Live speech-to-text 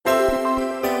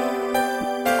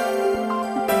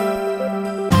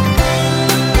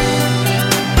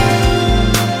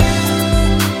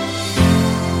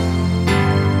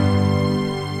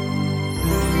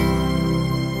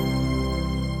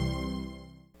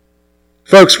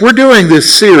Folks, we're doing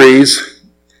this series,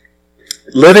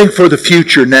 Living for the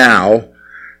Future Now,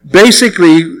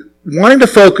 basically wanting to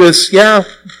focus,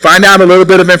 find out a little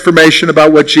bit of information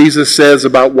about what Jesus says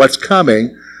about what's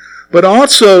coming, but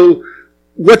also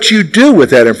what you do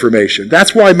with that information.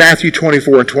 That's why Matthew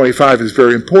 24 and 25 is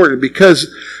very important,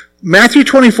 because Matthew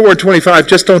 24 and 25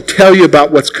 just don't tell you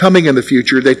about what's coming in the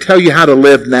future. They tell you how to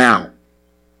live now.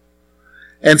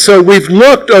 And so we've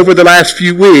looked over the last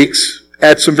few weeks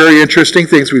at some very interesting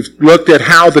things. We've looked at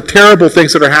how the terrible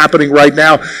things that are happening right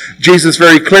now, Jesus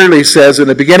very clearly says in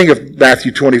the beginning of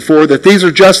Matthew 24 that these are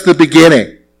just the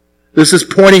beginning. This is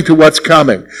pointing to what's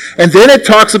coming. And then it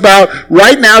talks about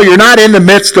right now you're not in the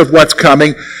midst of what's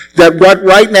coming, that what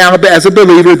right now as a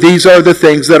believer, these are the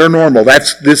things that are normal.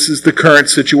 This is the current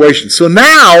situation. So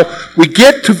now we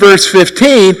get to verse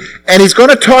 15 and he's going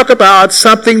to talk about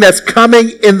something that's coming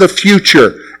in the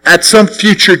future at some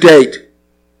future date.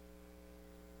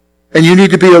 And you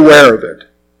need to be aware of it.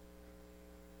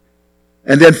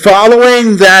 And then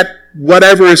following that,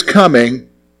 whatever is coming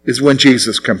is when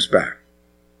Jesus comes back.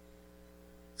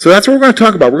 So that's what we're going to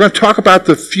talk about. We're going to talk about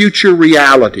the future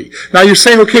reality. Now you're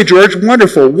saying, okay, George,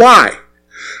 wonderful. Why?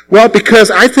 Well,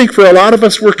 because I think for a lot of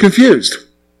us, we're confused.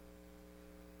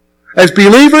 As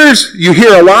believers, you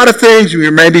hear a lot of things.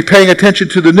 You may be paying attention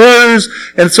to the news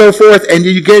and so forth. And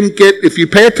you can if you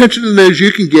pay attention to the news,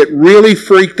 you can get really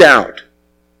freaked out.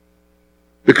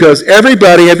 Because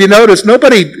everybody, have you noticed,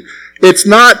 it's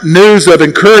not news of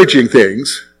encouraging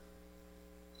things.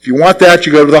 If you want that,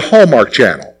 you go to the Hallmark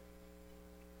Channel.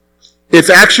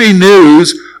 It's actually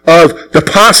news of the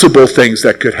possible things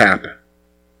that could happen.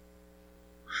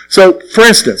 So, for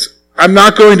instance, I'm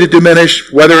not going to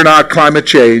diminish whether or not climate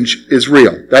change is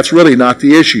real. That's really not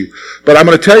the issue. But I'm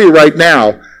going to tell you right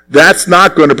now, that's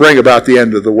not going to bring about the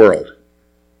end of the world.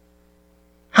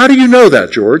 How do you know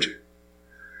that, George?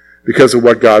 Because of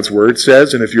what God's Word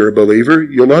says, and if you're a believer,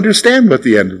 you'll understand what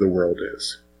the end of the world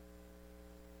is.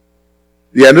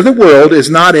 The end of the world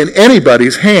is not in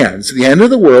anybody's hands. The end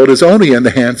of the world is only in the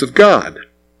hands of God.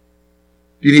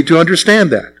 You need to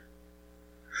understand that.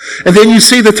 And then you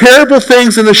see the terrible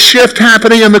things and the shift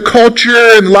happening in the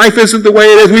culture, and life isn't the way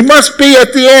it is. We must be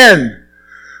at the end.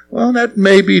 Well, that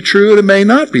may be true, and it may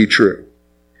not be true.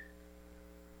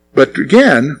 But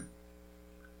again,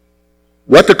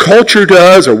 what the culture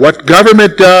does, or what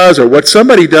government does, or what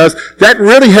somebody does, that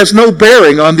really has no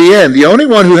bearing on the end. The only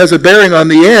one who has a bearing on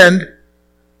the end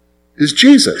is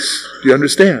Jesus. Do you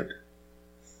understand?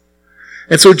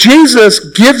 And so Jesus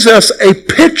gives us a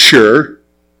picture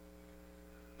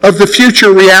of the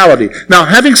future reality. Now,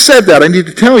 having said that, I need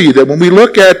to tell you that when we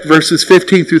look at verses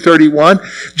 15 through 31,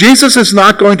 Jesus is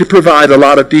not going to provide a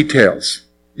lot of details.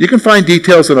 You can find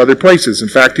details in other places. In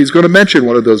fact, he's going to mention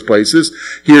one of those places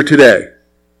here today.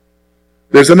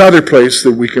 There's another place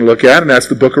that we can look at, and that's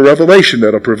the book of Revelation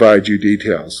that'll provide you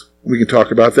details. We can talk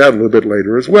about that a little bit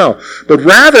later as well. But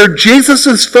rather,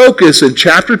 Jesus' focus in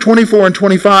chapter 24 and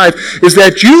 25 is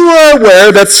that you are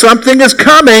aware that something is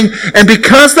coming, and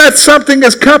because that something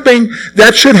is coming,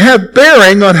 that should have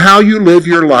bearing on how you live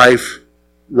your life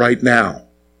right now.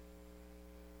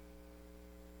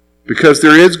 Because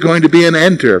there is going to be an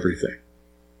end to everything.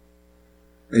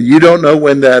 And you don't know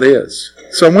when that is.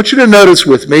 So I want you to notice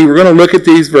with me, we're going to look at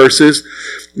these verses,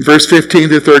 verse 15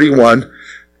 to 31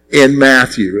 in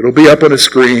Matthew. It'll be up on the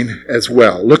screen as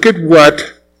well. Look at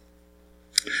what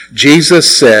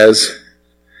Jesus says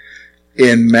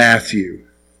in Matthew.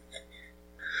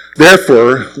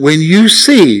 Therefore, when you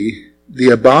see the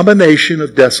abomination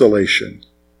of desolation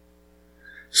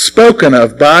spoken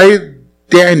of by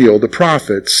Daniel the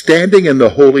prophet standing in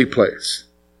the holy place,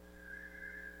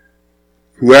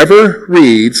 whoever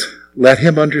reads, let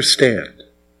him understand.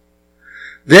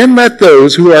 Then let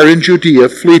those who are in Judea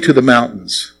flee to the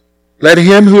mountains. Let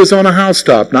him who is on a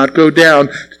housetop not go down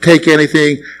to take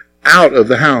anything out of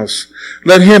the house.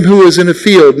 Let him who is in a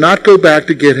field not go back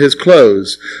to get his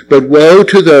clothes. But woe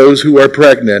to those who are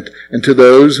pregnant and to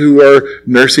those who are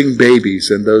nursing babies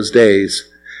in those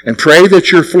days. And pray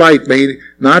that your flight may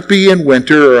not be in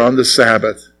winter or on the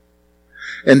Sabbath.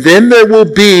 And then there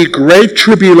will be great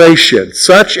tribulation,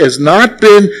 such as not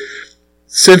been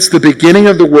since the beginning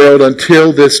of the world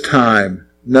until this time.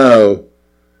 No,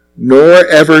 nor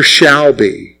ever shall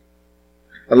be.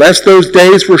 Unless those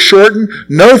days were shortened,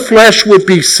 no flesh would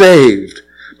be saved.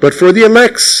 But for the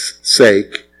elect's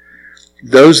sake,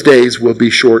 those days will be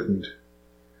shortened.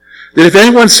 That if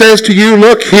anyone says to you,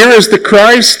 look, here is the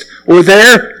Christ, or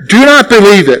there, do not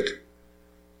believe it.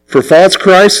 For false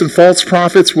Christs and false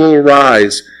prophets will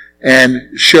arise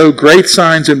and show great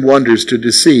signs and wonders to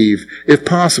deceive, if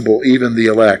possible, even the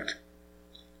elect.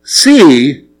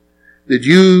 See that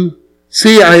you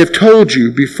see, I have told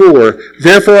you before.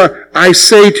 Therefore I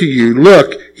say to you,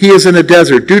 look, he is in the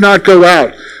desert. Do not go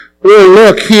out. Or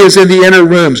look, he is in the inner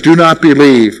rooms. Do not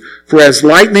believe. For as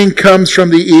lightning comes from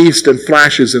the east and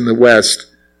flashes in the west,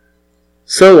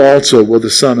 so also will the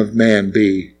Son of Man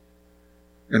be.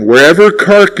 And wherever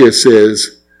carcass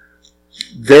is,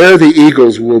 there the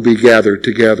eagles will be gathered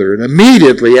together. And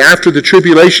immediately after the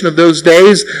tribulation of those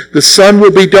days, the sun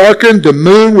will be darkened, the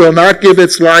moon will not give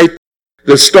its light,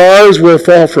 the stars will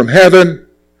fall from heaven,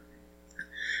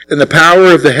 and the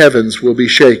power of the heavens will be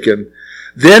shaken.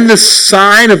 Then the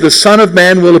sign of the Son of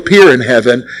Man will appear in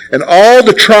heaven, and all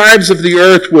the tribes of the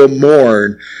earth will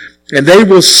mourn. And they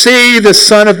will see the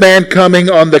Son of Man coming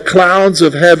on the clouds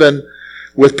of heaven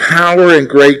with power and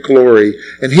great glory.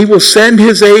 And he will send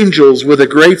his angels with a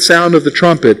great sound of the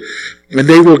trumpet, and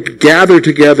they will gather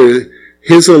together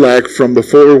his elect from the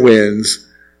four winds,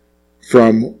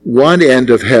 from one end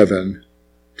of heaven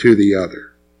to the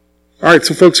other. All right,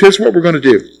 so folks, here's what we're going to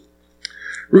do.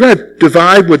 We're going to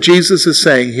divide what Jesus is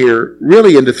saying here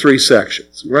really into three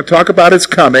sections. We're going to talk about his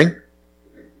coming.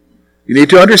 You need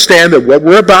to understand that what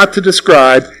we're about to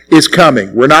describe is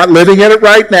coming. We're not living in it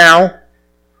right now,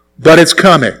 but it's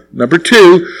coming. Number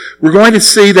two, we're going to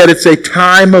see that it's a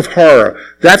time of horror.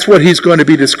 That's what he's going to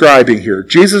be describing here.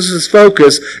 Jesus'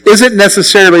 focus isn't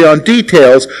necessarily on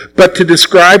details, but to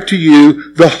describe to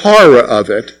you the horror of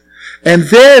it. And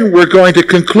then we're going to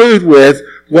conclude with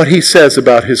what he says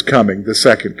about his coming, the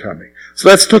second coming. So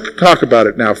let's talk about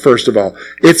it now, first of all.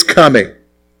 It's coming.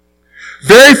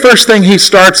 Very first thing he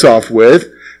starts off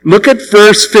with, look at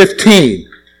verse 15.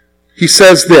 He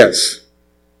says this.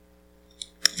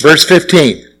 Verse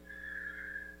 15.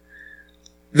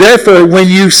 Therefore, when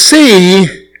you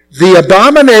see the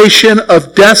abomination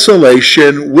of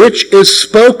desolation which is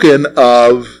spoken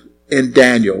of in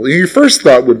Daniel, your first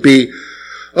thought would be,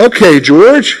 okay,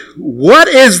 George, what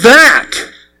is that?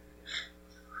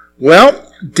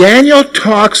 Well, Daniel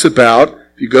talks about,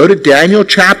 if you go to Daniel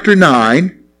chapter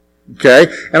 9, okay,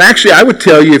 and actually I would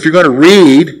tell you if you're going to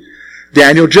read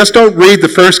Daniel, just don't read the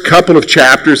first couple of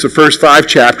chapters, the first 5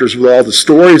 chapters with all the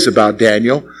stories about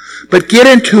Daniel, but get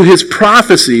into his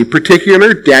prophecy,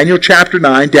 particular Daniel chapter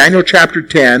 9, Daniel chapter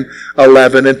 10,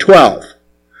 11, and 12.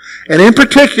 And in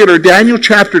particular, Daniel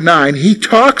chapter 9, he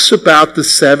talks about the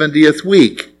 70th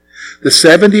week. The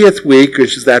 70th week,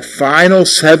 which is that final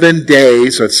 7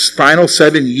 days, or final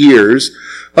 7 years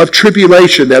of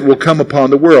tribulation that will come upon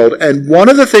the world. And one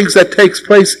of the things that takes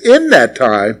place in that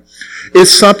time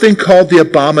is something called the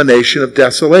abomination of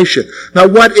desolation. Now,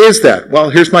 what is that? Well,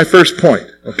 here's my first point,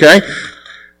 okay?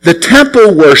 The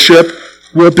temple worship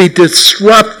will be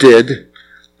disrupted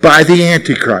by the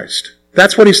Antichrist.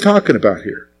 That's what he's talking about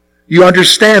here. You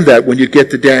understand that when you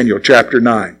get to Daniel chapter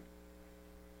 9.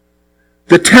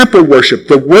 The temple worship,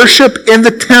 the worship in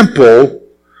the temple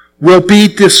will be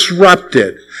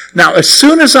disrupted. Now, as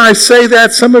soon as I say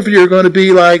that, some of you are going to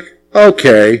be like,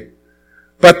 okay,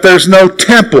 but there's no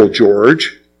temple,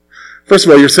 George. First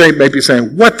of all, you're maybe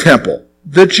saying, what temple?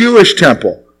 The Jewish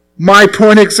temple. My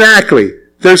point exactly.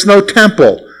 There's no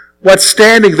temple. What's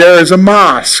standing there is a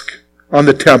mosque on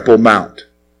the Temple Mount.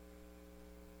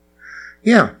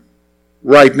 Yeah,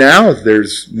 right now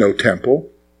there's no temple.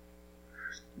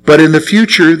 But in the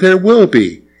future there will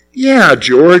be. Yeah,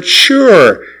 George,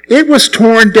 sure. It was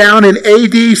torn down in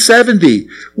AD 70.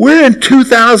 We're in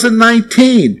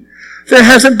 2019. There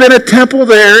hasn't been a temple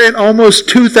there in almost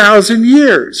 2,000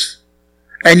 years.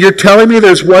 And you're telling me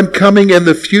there's one coming in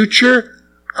the future?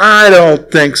 I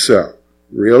don't think so.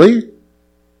 Really? Do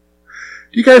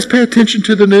you guys pay attention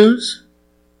to the news?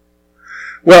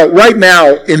 Well, right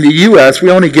now in the U.S., we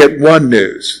only get one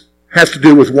news. It has to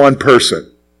do with one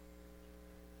person.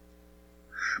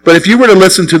 But if you were to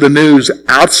listen to the news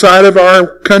outside of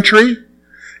our country,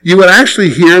 you would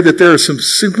actually hear that there are some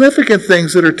significant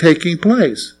things that are taking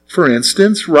place. For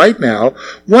instance, right now,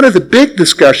 one of the big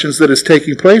discussions that is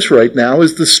taking place right now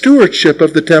is the stewardship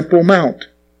of the Temple Mount.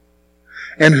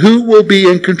 And who will be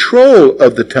in control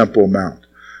of the Temple Mount?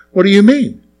 What do you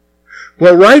mean?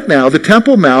 Well, right now, the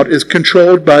Temple Mount is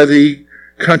controlled by the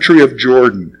country of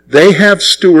Jordan. They have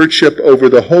stewardship over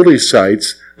the holy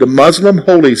sites, the Muslim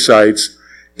holy sites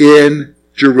in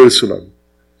Jerusalem.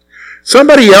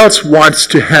 Somebody else wants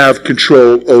to have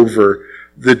control over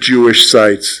the Jewish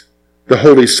sites, the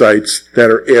holy sites that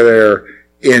are there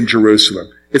in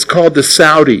Jerusalem. It's called the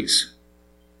Saudis.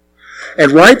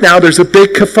 And right now there's a big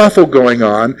kerfuffle going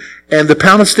on, and the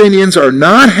Palestinians are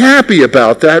not happy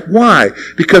about that. Why?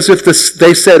 Because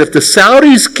they said if the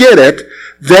Saudis get it,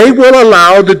 they will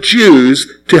allow the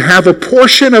Jews to have a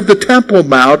portion of the Temple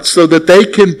Mount so that they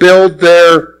can build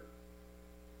their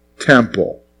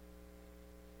temple.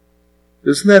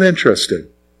 Isn't that interesting?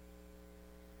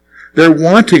 They're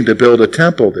wanting to build a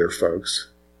temple there, folks.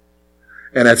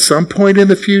 And at some point in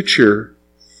the future,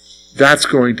 that's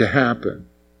going to happen.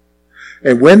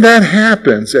 And when that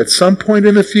happens, at some point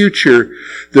in the future,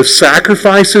 the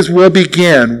sacrifices will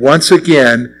begin once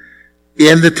again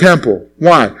in the temple.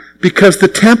 Why? Because the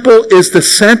temple is the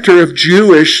center of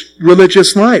Jewish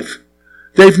religious life.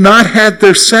 They've not had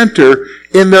their center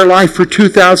in their life for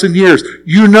 2,000 years.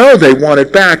 You know they want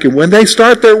it back. And when they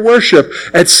start their worship,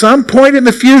 at some point in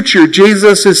the future,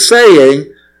 Jesus is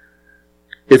saying,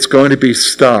 it's going to be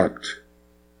stopped.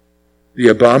 The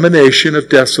abomination of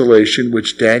desolation,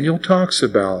 which Daniel talks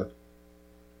about,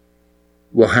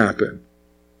 will happen.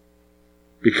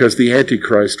 Because the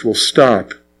Antichrist will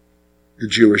stop the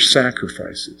Jewish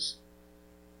sacrifices.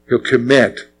 He'll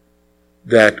commit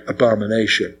that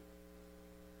abomination.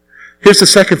 Here's the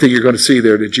second thing you're going to see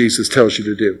there that Jesus tells you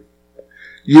to do.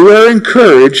 You are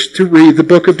encouraged to read the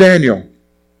book of Daniel.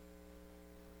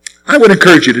 I would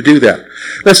encourage you to do that.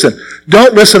 Listen,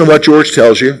 don't listen to what George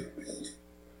tells you.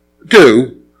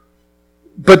 Do,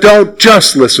 but don't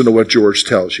just listen to what George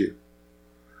tells you.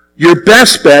 Your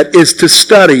best bet is to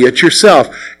study it yourself.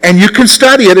 And you can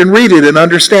study it and read it and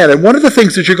understand. And one of the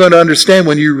things that you're going to understand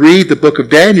when you read the book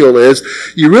of Daniel is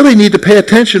you really need to pay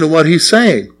attention to what he's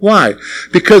saying. Why?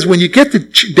 Because when you get to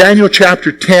Daniel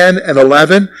chapter 10 and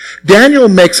 11, Daniel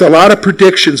makes a lot of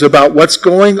predictions about what's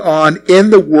going on in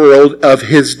the world of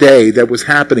his day that was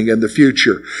happening in the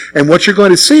future. And what you're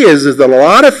going to see is that a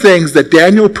lot of things that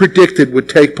Daniel predicted would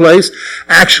take place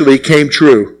actually came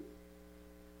true.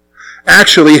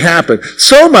 Actually happened.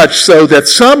 So much so that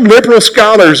some liberal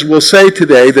scholars will say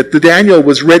today that the Daniel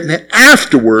was written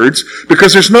afterwards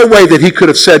because there's no way that he could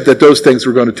have said that those things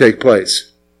were going to take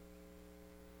place.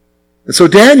 And so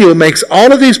Daniel makes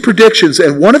all of these predictions,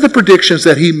 and one of the predictions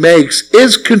that he makes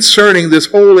is concerning this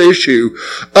whole issue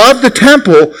of the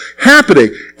temple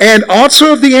happening, and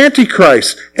also of the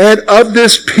Antichrist, and of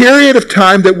this period of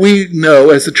time that we know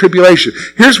as the tribulation.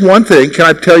 Here's one thing. Can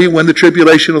I tell you when the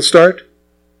tribulation will start?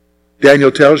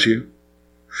 Daniel tells you.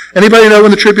 Anybody know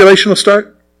when the tribulation will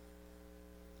start?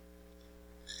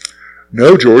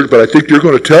 No, George, but I think you're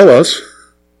going to tell us.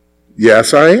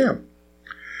 Yes, I am.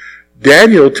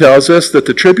 Daniel tells us that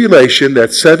the tribulation,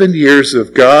 that 7 years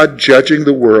of God judging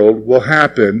the world, will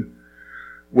happen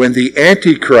when the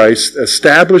Antichrist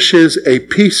establishes a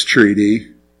peace treaty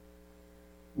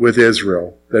with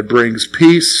Israel that brings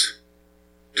peace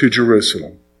to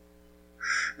Jerusalem.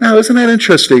 Now, isn't that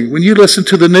interesting? When you listen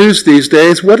to the news these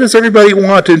days, what does everybody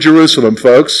want in Jerusalem,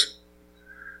 folks?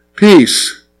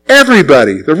 Peace.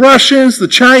 Everybody. The Russians, the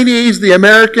Chinese, the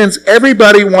Americans,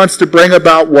 everybody wants to bring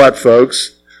about what,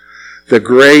 folks? The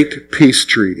great peace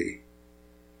treaty.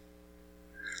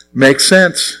 Makes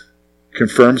sense.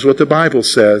 Confirms what the Bible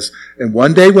says. And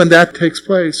one day when that takes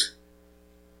place,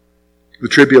 the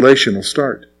tribulation will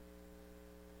start.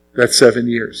 That's 7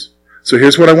 years. So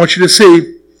here's what I want you to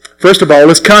see. First of all,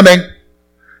 it's coming.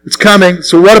 It's coming.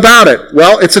 So what about it?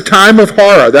 Well, it's a time of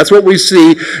horror. That's what we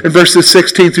see in verses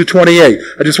 16 through 28.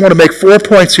 I just want to make 4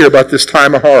 points here about this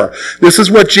time of horror. This is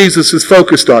what Jesus is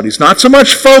focused on. He's not so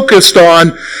much focused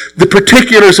on the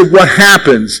particulars of what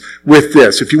happens with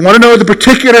this. If you want to know the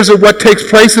particulars of what takes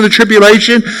place in the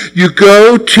tribulation, you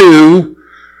go to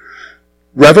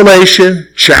Revelation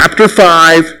chapter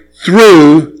 5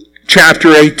 through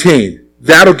chapter 18.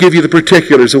 That'll give you the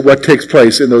particulars of what takes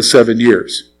place in those 7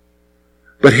 years.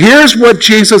 But here's what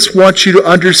Jesus wants you to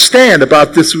understand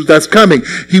about this that's coming.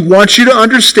 He wants you to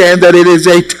understand that it is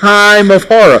a time of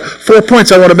horror. 4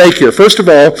 points I want to make here. First of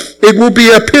all, it will be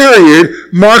a period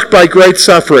marked by great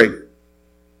suffering.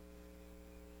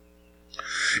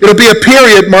 It'll be a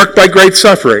period marked by great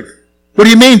suffering. What do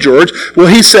you mean, George? Well,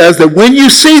 he says that when you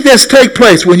see this take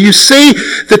place, when you see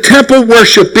the temple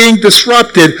worship being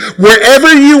disrupted,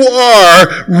 wherever you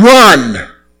are, run.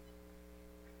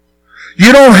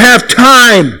 You don't have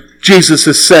time, Jesus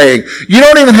is saying. You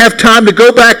don't even have time to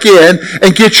go back in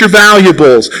and get your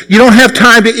valuables. You don't have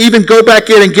time to even go back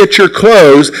in and get your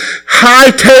clothes.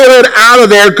 Hightail it out of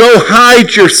there. Go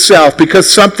hide yourself because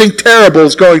something terrible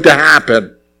is going to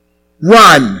happen.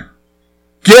 Run.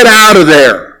 Get out of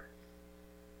there.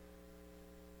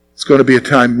 It's going to be a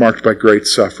time marked by great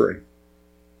suffering.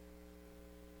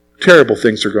 Terrible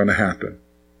things are going to happen.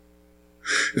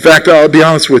 In fact, I'll be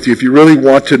honest with you, if you really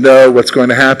want to know what's going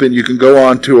to happen, you can go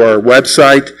on to our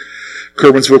website,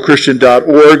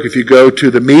 KerwinsvilleChristian.org. If you go to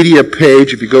the media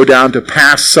page, if you go down to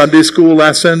past Sunday school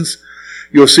lessons,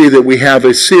 you'll see that we have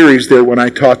a series there when I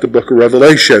taught the book of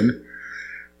Revelation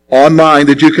online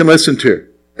that you can listen to.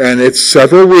 And it's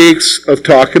several weeks of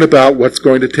talking about what's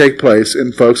going to take place.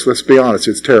 And folks, let's be honest,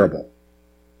 it's terrible.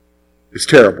 It's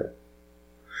terrible.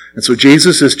 And so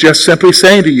Jesus is just simply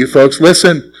saying to you folks,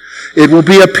 listen, it will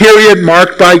be a period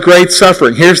marked by great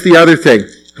suffering. Here's the other thing.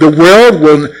 The world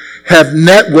will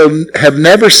have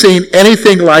never seen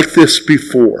anything like this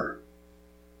before.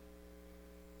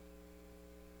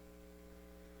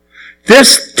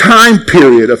 This time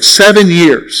period of 7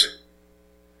 years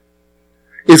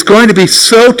is going to be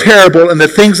so terrible, and the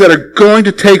things that are going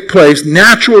to take place,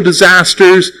 natural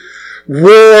disasters,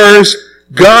 wars,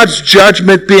 God's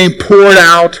judgment being poured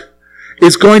out,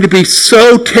 is going to be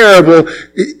so terrible.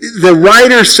 The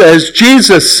writer says,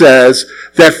 Jesus says,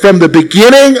 that from the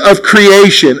beginning of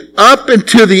creation up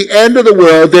until the end of the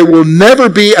world, there will never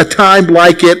be a time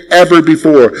like it ever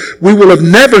before. We will have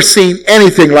never seen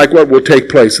anything like what will take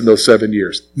place in those 7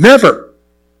 years. Never.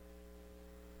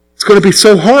 It's going to be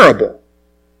so horrible.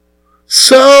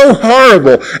 So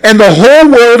horrible. And the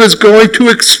whole world is going to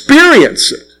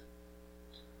experience it.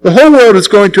 The whole world is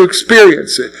going to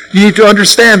experience it. You need to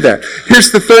understand that.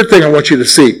 Here's the third thing I want you to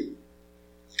see.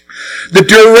 The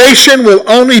duration will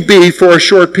only be for a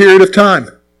short period of time.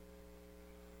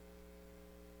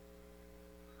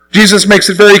 Jesus makes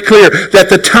it very clear that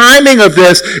the timing of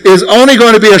this is only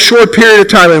going to be a short period of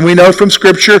time. And we know from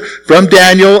Scripture, from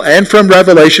Daniel, and from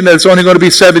Revelation that it's only going to be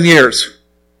 7 years.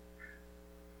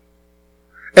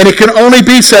 And it can only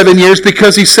be 7 years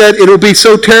because he said it will be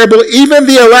so terrible, even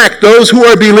the elect, those who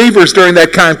are believers during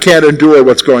that time, can't endure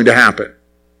what's going to happen.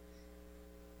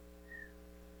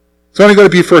 It's only going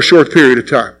to be for a short period of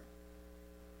time.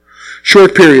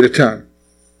 Short period of time.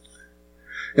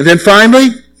 And then finally,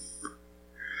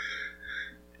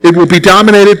 it will be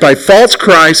dominated by false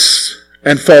Christs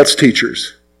and false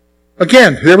teachers.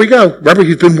 Again, here we go. Remember,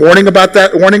 he's been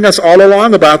warning us all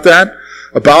along about that.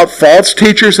 About false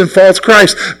teachers and false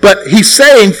Christ. But he's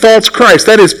saying false Christ.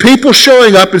 That is, people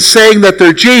showing up and saying that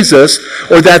they're Jesus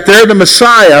or that they're the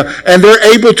Messiah, and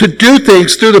they're able to do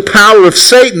things through the power of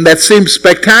Satan that seems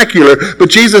spectacular. But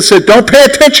Jesus said, don't pay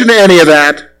attention to any of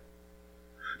that.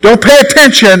 Don't pay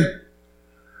attention,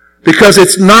 because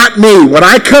it's not me. When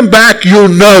I come back, you'll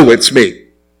know it's me.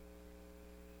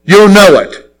 You'll know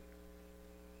it.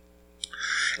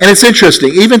 And it's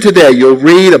interesting, even today, you'll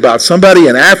read about somebody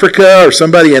in Africa or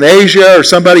somebody in Asia or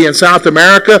somebody in South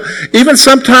America, even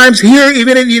sometimes here,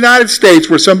 even in the United States,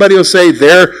 where somebody will say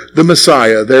they're the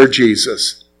Messiah, they're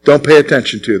Jesus. Don't pay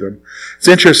attention to them. It's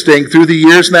interesting, through the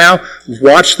years now,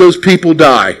 watch those people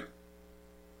die.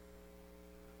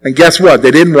 And guess what? They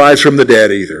didn't rise from the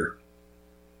dead either.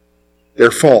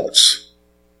 They're false.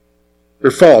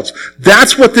 They're false.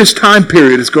 That's what this time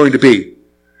period is going to be.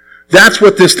 That's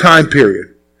what this time period.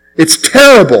 It's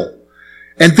terrible.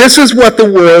 And this is what the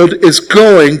world is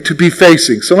going to be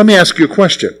facing. So let me ask you a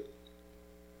question.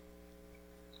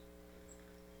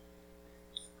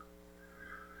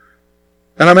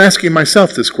 And I'm asking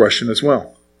myself this question as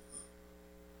well.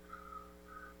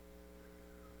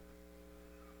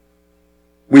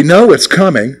 We know it's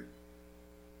coming.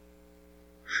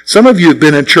 Some of you have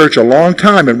been in church a long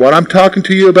time, and what I'm talking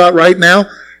to you about right now,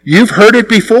 you've heard it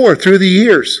before through the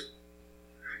years.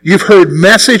 You've heard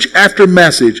message after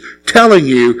message telling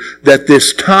you that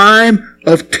this time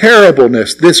of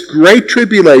terribleness, this great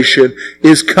tribulation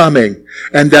is coming,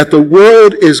 and that the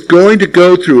world is going to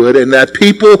go through it, and that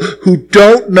people who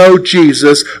don't know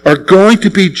Jesus are going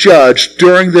to be judged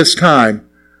during this time.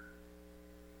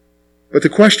 But the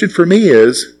question for me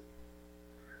is,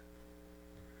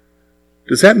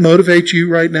 does that motivate you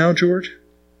right now, George?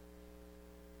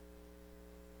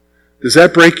 Does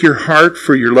that break your heart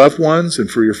for your loved ones and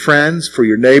for your friends, for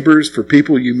your neighbors, for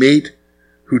people you meet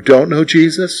who don't know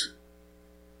Jesus?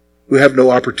 Who have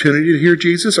no opportunity to hear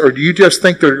Jesus? Or do you just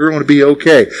think they're going to be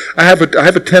okay? I have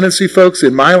a tendency, folks,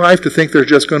 in my life to think they're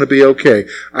just going to be okay.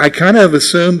 I kind of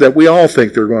assume that we all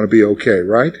think they're going to be okay,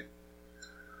 right?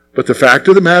 But the fact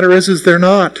of the matter is they're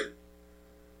not.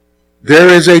 There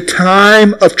is a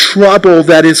time of trouble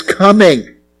that is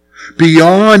coming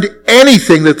beyond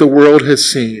anything that the world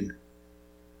has seen.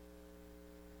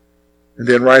 And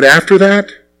then right after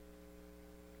that,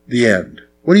 the end.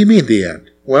 What do you mean the end?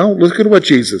 Well, look at what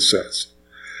Jesus says.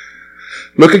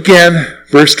 Look again,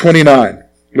 verse 29.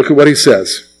 Look at what he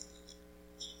says.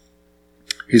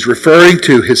 He's referring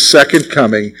to his second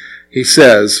coming. He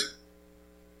says,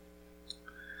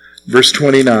 verse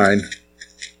 29,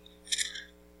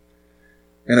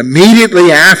 And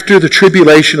immediately after the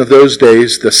tribulation of those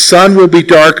days, the sun will be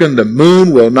darkened, the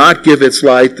moon will not give its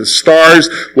light, the stars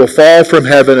will fall from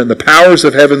heaven, and the powers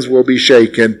of heavens will be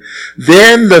shaken.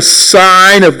 Then the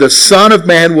sign of the Son of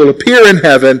Man will appear in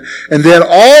heaven, and then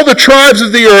all the tribes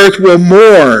of the earth will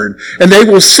mourn, and they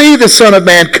will see the Son of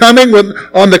Man coming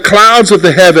on the clouds of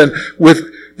the heaven with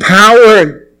power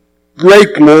and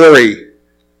great glory.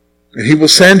 And he will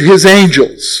send his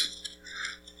angels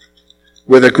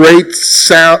with a great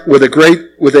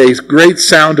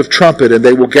sound of trumpet, and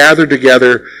they will gather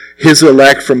together his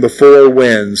elect from the four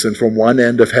winds and from one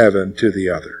end of heaven to the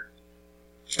other.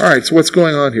 All right, so what's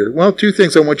going on here? Well, two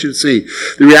things I want you to see.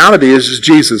 The reality is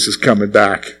Jesus is coming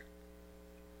back.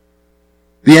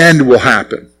 The end will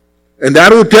happen. And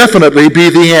that will definitely be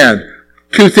the end.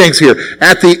 Two things here.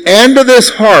 At the end of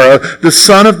this horror, the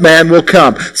Son of Man will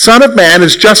come. Son of Man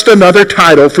is just another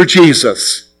title for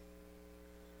Jesus.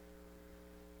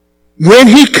 When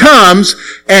he comes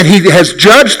and he has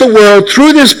judged the world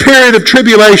through this period of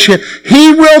tribulation,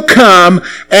 he will come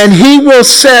and he will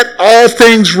set all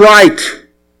things right.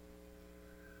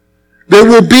 There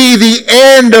will be the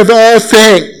end of all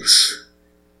things.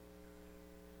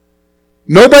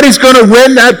 Nobody's going to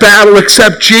win that battle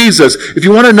except Jesus. If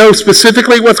you want to know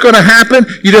specifically what's going to happen,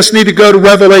 you just need to go to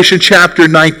Revelation chapter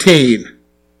 19.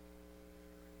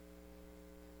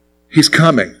 He's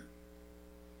coming.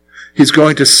 He's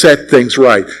going to set things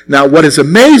right. Now, what is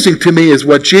amazing to me is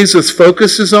what Jesus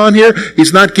focuses on here.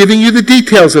 He's not giving you the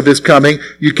details of his coming.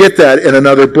 You get that in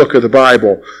another book of the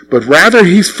Bible. But rather,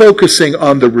 he's focusing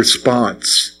on the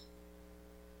response.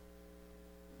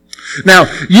 Now,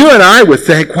 you and I would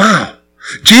think, wow,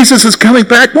 Jesus is coming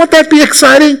back. Won't that be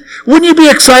exciting? Wouldn't you be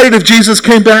excited if Jesus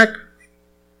came back?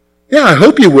 Yeah, I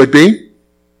hope you would be.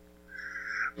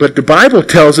 But the Bible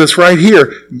tells us right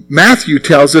here, Matthew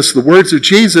tells us the words of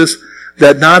Jesus,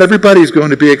 that not everybody is going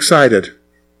to be excited.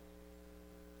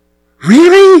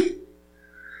 Really?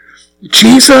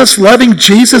 Loving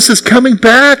Jesus is coming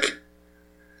back?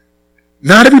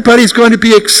 Not everybody's going to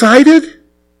be excited?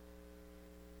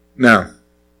 No.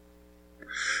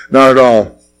 Not at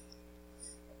all.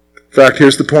 In fact,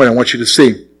 here's the point I want you to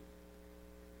see.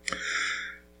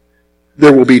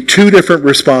 There will be two different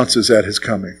responses at his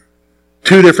coming.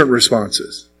 Two different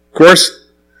responses. Of course,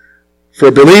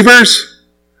 for believers,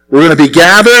 we're going to be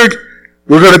gathered.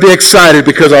 We're going to be excited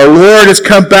because our Lord has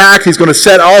come back. He's going to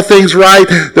set all things right.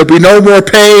 There'll be no more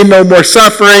pain, no more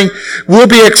suffering. We'll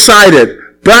be excited.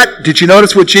 But did you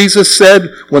notice what Jesus said?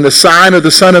 When the sign of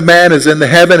the Son of Man is in the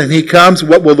heaven and he comes,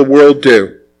 what will the world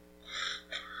do?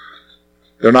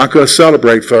 They're not going to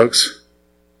celebrate, folks.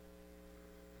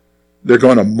 They're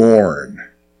going to mourn.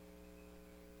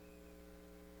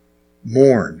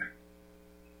 Mourn.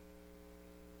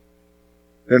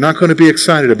 They're not going to be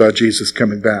excited about Jesus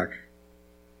coming back.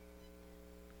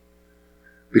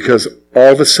 Because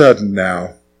all of a sudden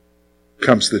now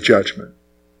comes the judgment.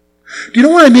 Do you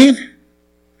know what I mean?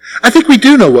 I think we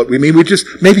do know what we mean. We just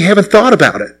maybe haven't thought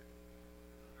about it.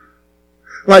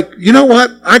 Like, you know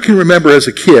what? I can remember as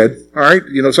a kid, all right?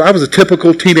 So I was a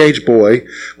typical teenage boy,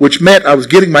 which meant I was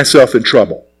getting myself in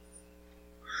trouble.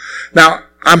 Now,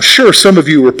 I'm sure some of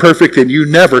you were perfect and you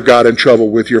never got in trouble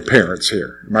with your parents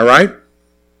here. Am I right?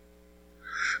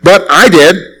 But I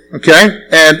did, okay?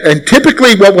 And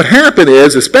typically what would happen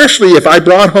is, especially if I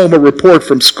brought home a report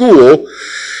from school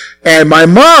and my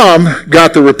mom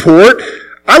got the report,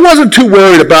 I wasn't too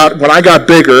worried about when I got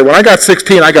bigger. When I got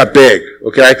 16, I got big,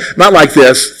 okay? Not like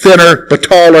this, thinner, but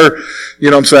taller, you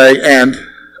know what I'm saying? And,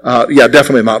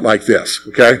 definitely not like this,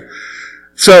 okay?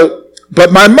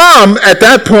 But my mom, at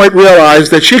that point,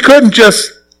 realized that she couldn't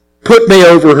just put me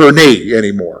over her knee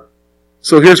anymore.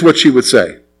 So here's what she would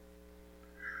say.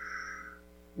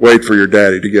 Wait for your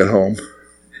daddy to get home.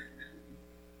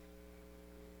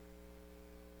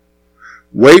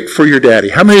 Wait for your daddy.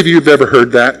 How many of you have ever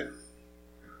heard that?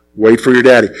 Wait for your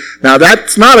daddy. Now,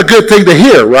 that's not a good thing to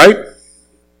hear, right?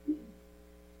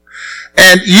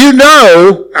 And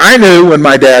I knew when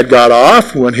my dad got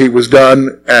off, when he was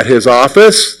done at his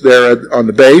office there on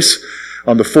the base,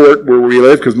 on the fort where we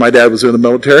lived, because my dad was in the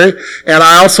military. And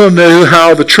I also knew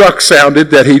how the truck sounded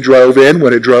that he drove in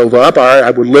when it drove up.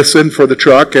 I would listen for the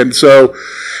truck. And so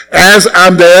as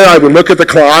I'm there, I would look at the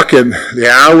clock, and the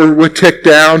hour would tick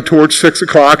down towards 6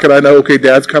 o'clock, and I know, okay,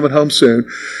 Dad's coming home soon.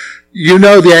 You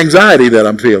know the anxiety that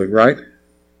I'm feeling, right?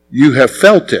 You have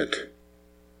felt it.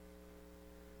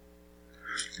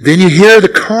 Then you hear the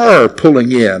car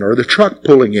pulling in or the truck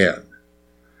pulling in.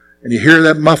 And you hear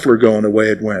that muffler going the way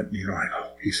it went. And you're like,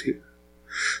 oh, he's here.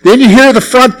 Then you hear the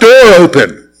front door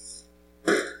open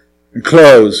and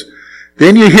close.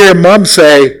 Then you hear Mom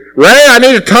say, Ray, I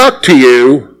need to talk to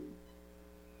you.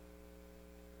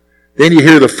 Then you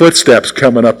hear the footsteps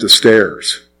coming up the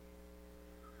stairs.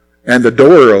 And the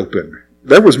door open.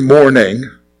 There was mourning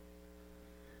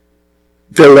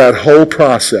till that whole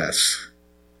process.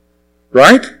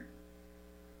 Right?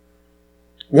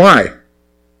 Why?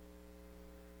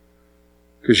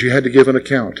 Because you had to give an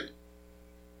account.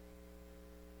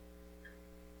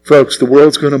 Folks, the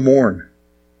world's going to mourn.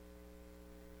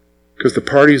 Because the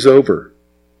party's over.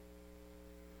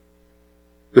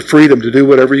 The freedom to do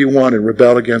whatever you want and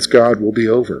rebel against God will be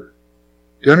over.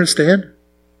 Do you understand?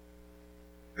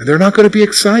 And they're not going to be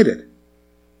excited.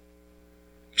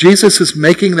 Jesus is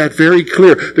making that very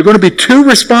clear. There are going to be two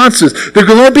responses. There's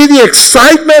going to be the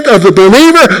excitement of the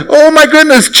believer. Oh my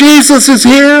goodness, Jesus is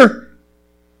here.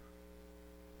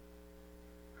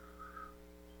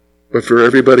 But for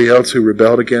everybody else who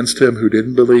rebelled against him, who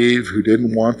didn't believe, who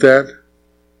didn't want that,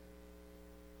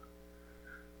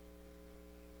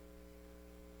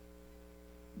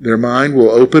 their mind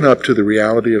will open up to the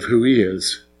reality of who he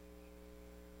is,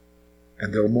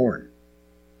 and they'll mourn.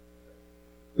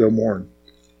 They'll mourn.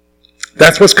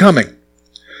 That's what's coming.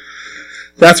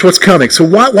 That's what's coming. So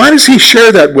why does he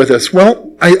share that with us?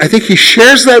 Well, I think he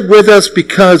shares that with us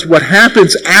because what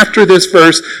happens after this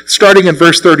verse, starting in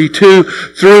verse 32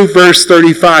 through verse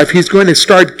 35, he's going to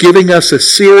start giving us a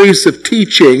series of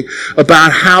teaching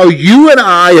about how you and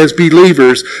I as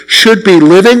believers should be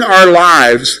living our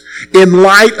lives in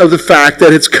light of the fact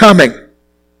that it's coming.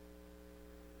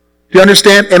 Do you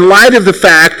understand? In light of the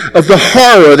fact of the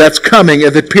horror that's coming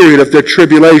in the period of the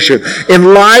tribulation.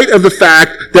 In light of the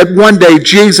fact that one day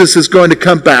Jesus is going to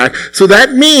come back. So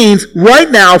that means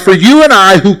right now for you and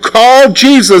I who call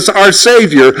Jesus our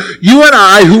Savior, you and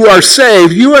I who are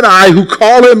saved, you and I who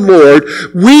call him Lord,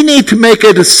 we need to make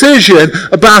a decision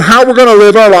about how we're going to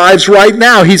live our lives right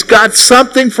now. He's got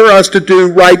something for us to do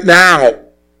right now.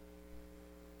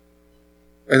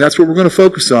 And that's what we're going to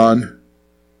focus on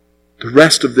the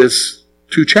rest of this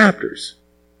 2 chapters.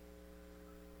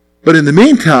 But in the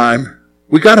meantime,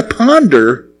 we got to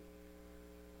ponder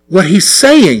what he's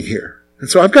saying here. And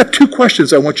so I've got 2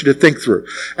 questions I want you to think through.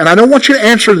 And I don't want you to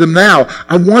answer them now.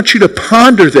 I want you to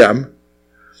ponder them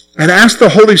and ask the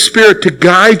Holy Spirit to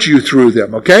guide you through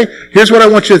them, okay? Here's what I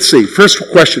want you to see.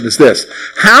 First question is this.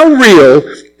 How real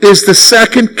is the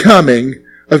second coming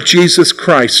of Jesus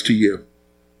Christ to you?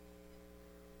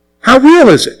 How real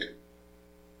is it?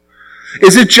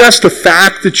 Is it just a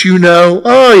fact that you know?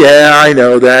 Oh yeah, I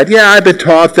know that. Yeah, I've been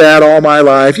taught that all my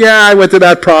life. Yeah, I went to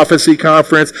that prophecy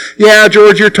conference. Yeah,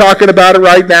 George, you're talking about it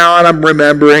right now and I'm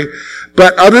remembering.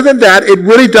 But other than that, it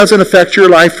really doesn't affect your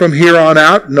life from here on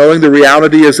out, knowing the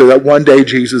reality is that one day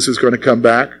Jesus is going to come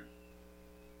back.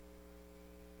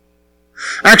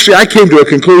 Actually, I came to a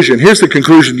conclusion. Here's the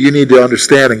conclusion you need to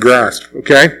understand and grasp,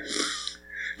 okay?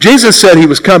 Jesus said he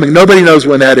was coming. Nobody knows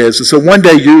when that is. And so one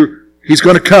day he's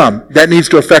going to come. That needs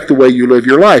to affect the way you live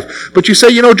your life. But you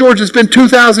say, George, it's been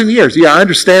 2,000 years. Yeah, I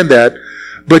understand that.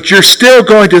 But you're still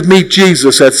going to meet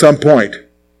Jesus at some point.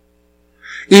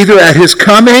 Either at his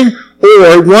coming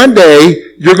or one day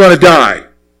you're going to die.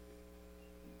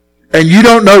 And you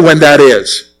don't know when that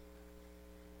is.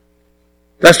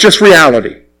 That's just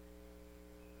reality.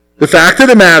 The fact of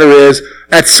the matter is,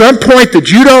 at some point that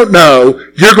you don't know,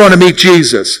 you're going to meet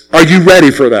Jesus. Are you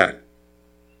ready for that?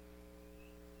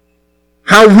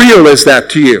 How real is that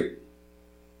to you?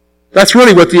 That's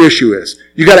really what the issue is.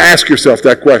 You got to ask yourself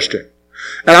that question.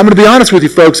 And I'm going to be honest with you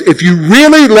folks, if you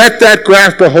really let that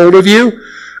grasp a hold of you,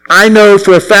 I know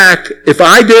for a fact, if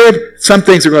I did, some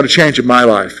things are going to change in my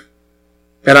life.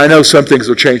 And I know some things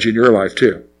will change in your life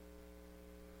too.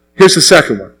 Here's the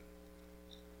second one.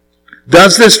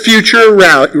 Does this future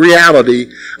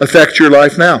reality affect your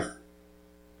life now?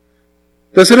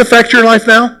 Does it affect your life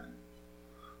now?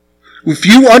 If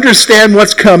you understand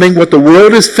what's coming, what the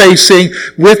world is facing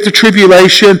with the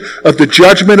tribulation of the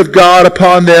judgment of God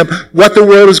upon them, what the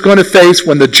world is going to face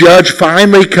when the judge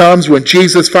finally comes, when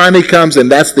Jesus finally comes,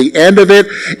 and that's the end of it,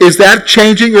 is that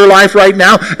changing your life right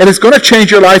now? And it's going to change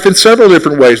your life in several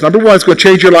different ways. Number one, it's going to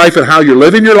change your life in how you're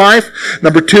living your life.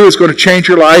 Number two, it's going to change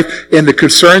your life in the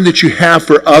concern that you have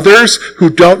for others who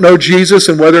don't know Jesus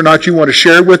and whether or not you want to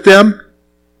share with them.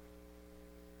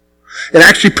 It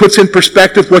actually puts in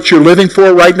perspective what you're living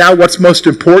for right now, what's most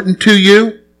important to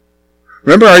you.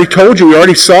 Remember, I already told you, we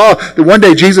already saw that one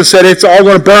day Jesus said it's all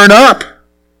going to burn up.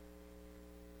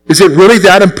 Is it really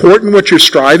that important what you're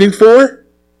striving for?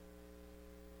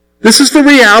 This is the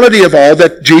reality of all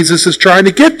that Jesus is trying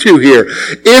to get to here.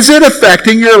 Is it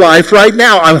affecting your life right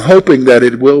now? I'm hoping that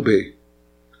it will be.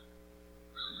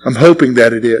 I'm hoping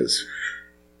that it is.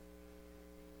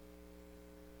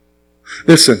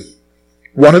 Listen,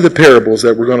 one of the parables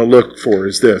that we're going to look for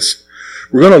is this.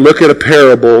 We're going to look at a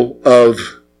parable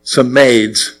of some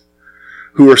maids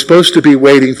who are supposed to be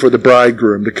waiting for the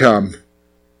bridegroom to come.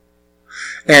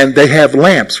 And they have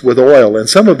lamps with oil, and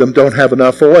some of them don't have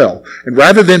enough oil. And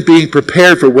rather than being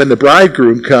prepared for when the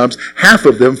bridegroom comes, half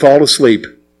of them fall asleep.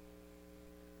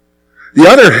 The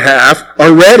other half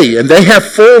are ready, and they have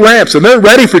full lamps, and they're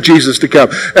ready for Jesus to come.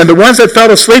 And the ones that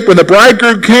fell asleep when the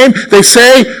bridegroom came, they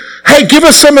say, hey, give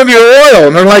us some of your oil.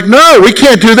 And they're like, no, we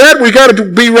can't do that. We got to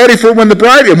be ready for when the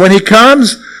bridegroom. And when he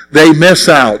comes, they miss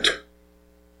out.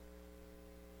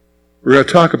 We're going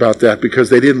to talk about that because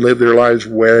they didn't live their lives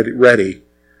ready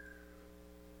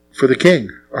for the King.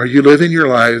 Are you living your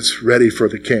lives ready for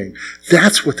the King?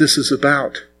 That's what this is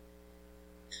about.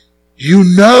 You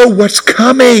know what's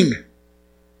coming.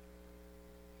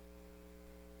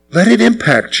 Let it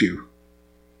impact you.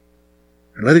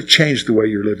 And let it change the way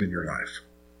you're living your life.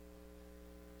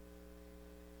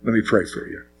 Let me pray for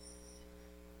you.